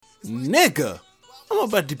Nigga, I'm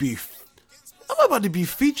about to be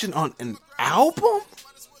featured on an album?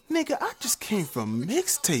 Nigga, I just came from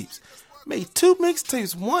mixtapes. Made 2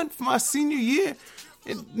 mixtapes, one for my senior year,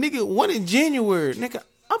 and nigga, one in January. Nigga,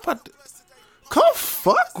 I'm about to come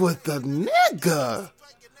fuck with the nigga.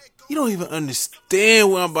 You don't even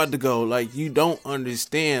understand where I'm about to go. Like, you don't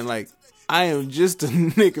understand. Like, I am just a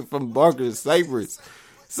nigga from Barker, Cypress,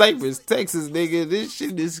 Texas, nigga. This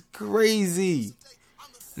shit is crazy.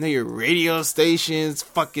 Nigga, radio stations,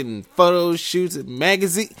 fucking photo shoots and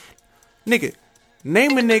magazine. Nigga,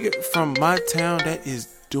 name a nigga from my town that is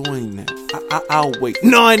doing that. I'll wait.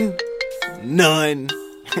 None.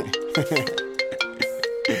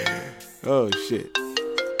 Oh, shit.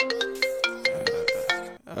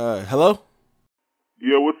 Hello?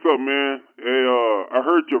 Yeah, what's up, man? Hey, I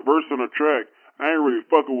heard your verse on the track. I ain't really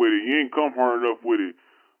fucking with it. You ain't come hard enough with it.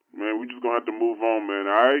 Man, we just gonna have to move on, man,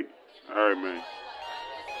 alright? Alright, man.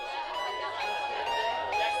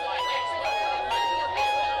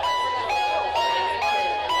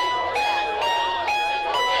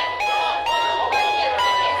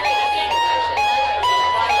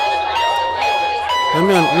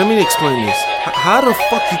 Let me explain this. How the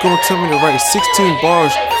fuck you gonna tell me to write 16 bars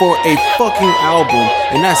for a fucking album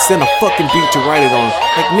and not send a fucking beat to write it on?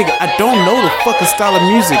 Like, nigga, I don't know the fucking style of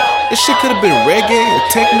music. This shit could have been reggae, or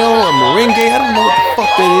techno, or merengue. I don't know what the fuck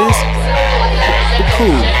that is. But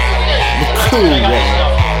cool, man.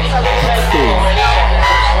 Cool.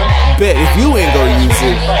 Bet if you ain't gonna use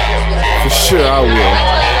it, for sure I will.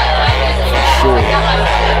 For sure.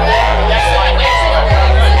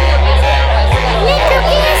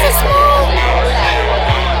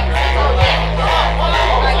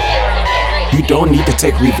 You don't need to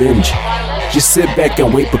take revenge. Just sit back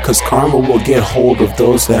and wait, because karma will get hold of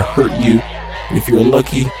those that hurt you. And if you're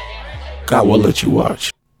lucky, God will let you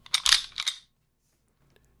watch.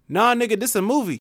 Nah, nigga, this a movie.